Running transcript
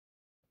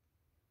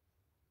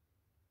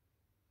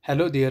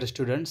Hello dear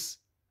students,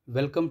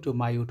 welcome to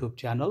my YouTube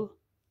channel.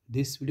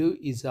 This video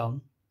is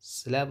on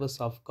syllabus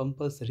of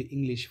compulsory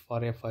English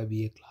for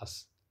F.Y.B.A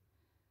class.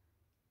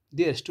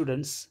 Dear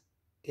students,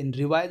 in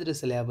revised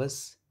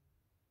syllabus,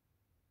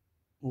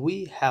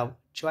 we have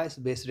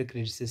choice-based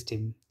credit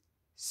system,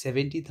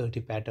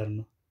 70-30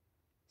 pattern,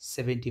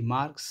 70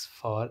 marks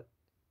for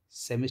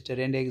semester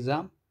end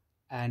exam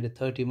and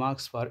 30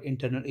 marks for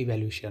internal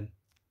evaluation.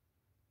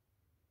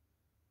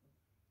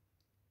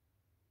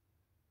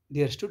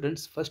 Dear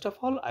students, first of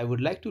all, I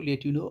would like to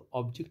let you know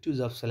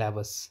objectives of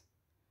syllabus.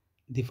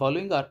 The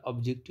following are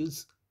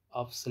objectives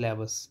of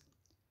syllabus: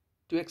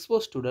 to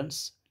expose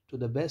students to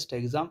the best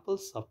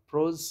examples of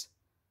prose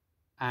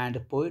and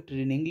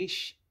poetry in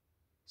English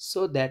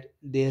so that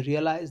they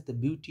realize the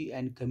beauty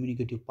and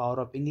communicative power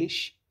of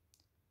English,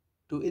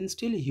 to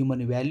instill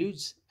human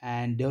values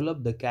and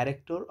develop the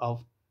character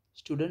of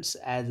students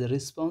as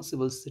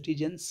responsible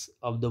citizens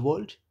of the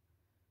world,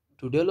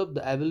 to develop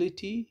the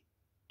ability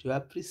to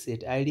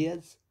appreciate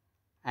ideas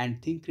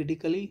and think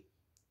critically,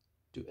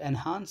 to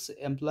enhance the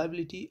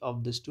employability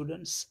of the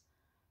students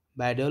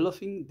by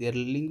developing their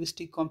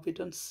linguistic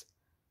competence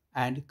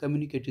and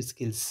communicative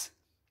skills,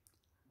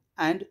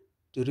 and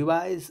to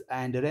revise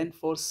and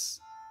reinforce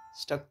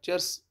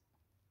structures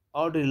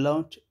already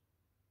learned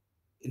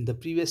in the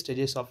previous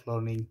stages of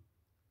learning.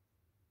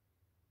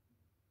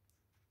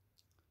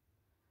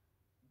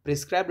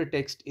 Prescribed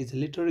text is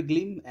Literary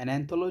Gleam, an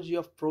anthology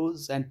of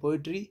prose and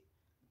poetry.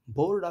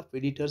 Board of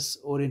Editors,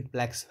 Orient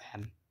Black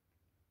Swan.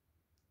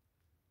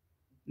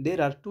 There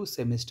are two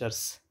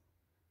semesters.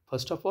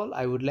 First of all,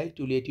 I would like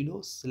to let you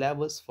know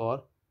syllabus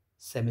for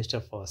semester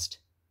first.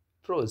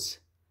 Prose.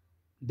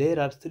 There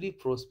are three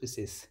prose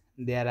pieces.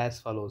 They are as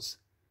follows: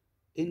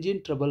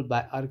 Engine Trouble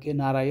by R.K.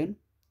 Narayan,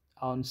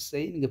 On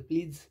Saying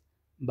Please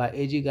by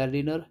A.G.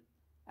 Gardiner,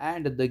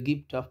 and The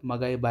Gift of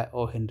Magai by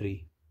O.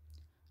 Henry.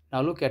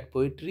 Now look at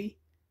poetry.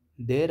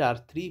 There are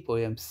three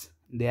poems.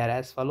 They are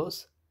as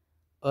follows: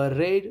 A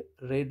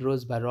Red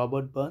Rose by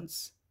Robert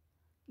Burns,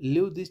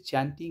 Live This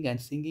Chanting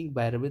and Singing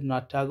by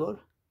Rabindranath Tagore,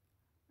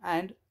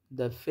 and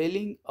The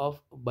Felling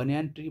of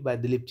Banyan Tree by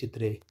Dilip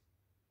Chitre.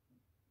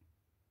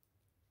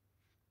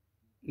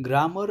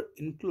 Grammar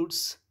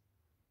includes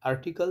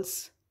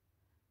articles,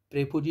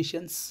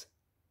 prepositions,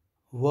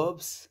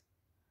 verbs,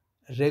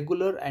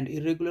 regular and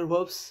irregular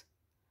verbs,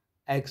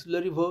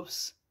 auxiliary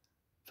verbs,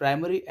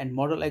 primary and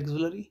modal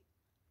auxiliary,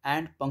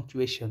 and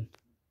punctuation.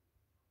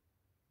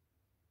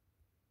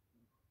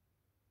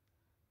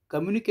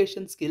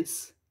 Communication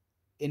skills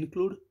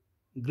include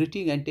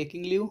greeting and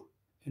taking leave,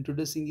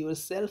 introducing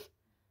yourself,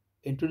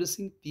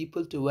 introducing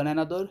people to one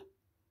another,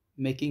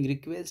 making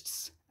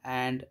requests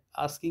and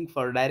asking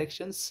for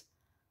directions,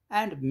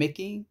 and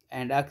making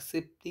and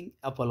accepting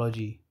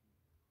apology.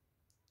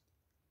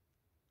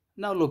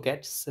 Now look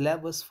at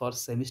syllabus for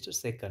semester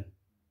second.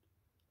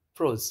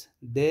 Prose.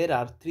 There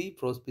are three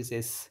prose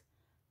pieces.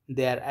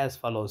 They are as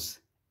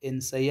follows: In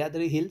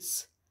Sahyadri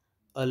Hills,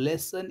 A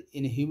Lesson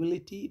in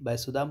Humility by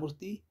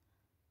Sudhamurti,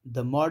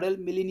 The Model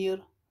Millionaire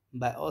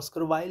by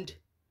Oscar Wilde,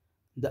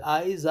 The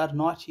Eyes Are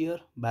Not Here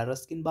by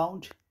Ruskin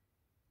Bound.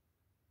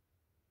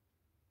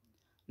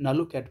 Now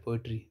look at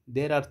poetry.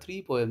 There are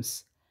three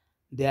poems.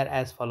 They are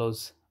as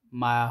follows: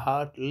 My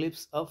Heart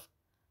Lifts Up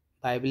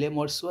by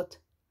William Wordsworth,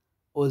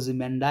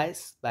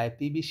 Ozymandias by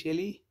P.B.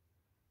 Shelley,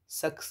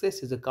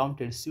 Success is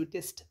Accounted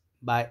Sweetest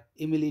by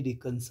Emily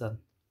Dickinson.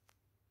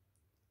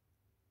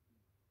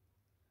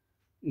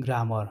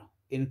 Grammar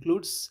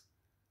includes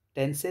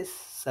tenses,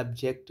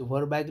 subject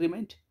verb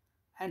agreement,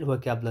 and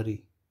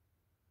vocabulary.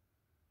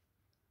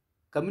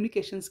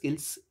 Communication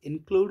skills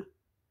include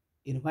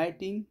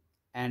inviting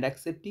and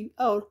accepting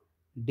or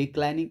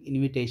declining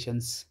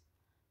invitations,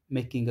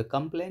 making a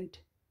complaint,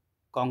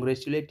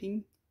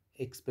 congratulating,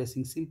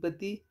 expressing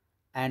sympathy,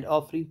 and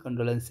offering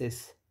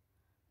condolences,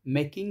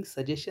 making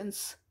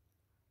suggestions,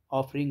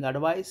 offering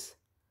advice,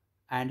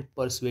 and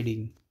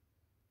persuading.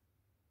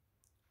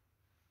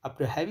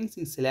 After having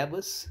seen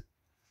syllabus,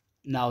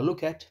 now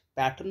look at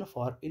pattern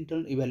for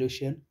internal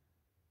evaluation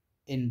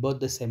in both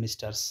the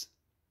semesters.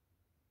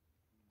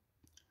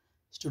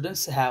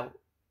 Students have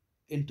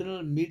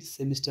internal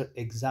mid-semester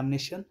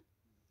examination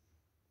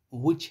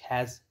which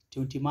has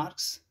 20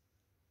 marks.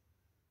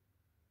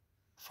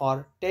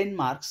 For 10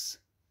 marks,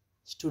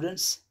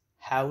 students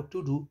have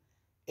to do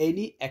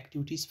any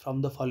activities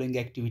from the following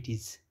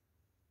activities: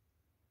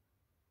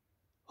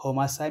 home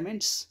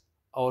assignments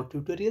or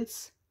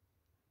tutorials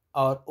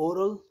or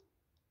oral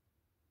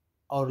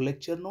or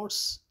lecture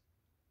notes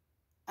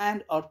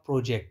and or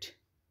project.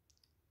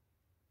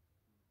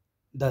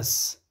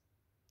 Thus,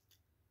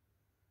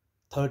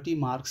 30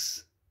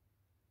 marks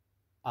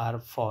are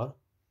for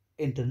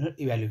internal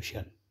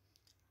evaluation.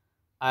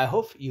 I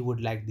hope you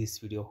would like this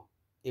video.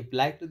 If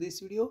liked this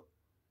video,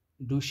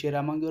 do share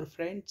among your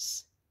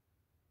friends,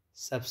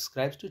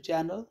 subscribe to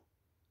channel.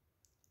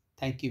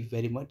 Thank you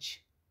very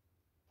much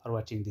for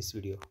watching this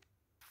video.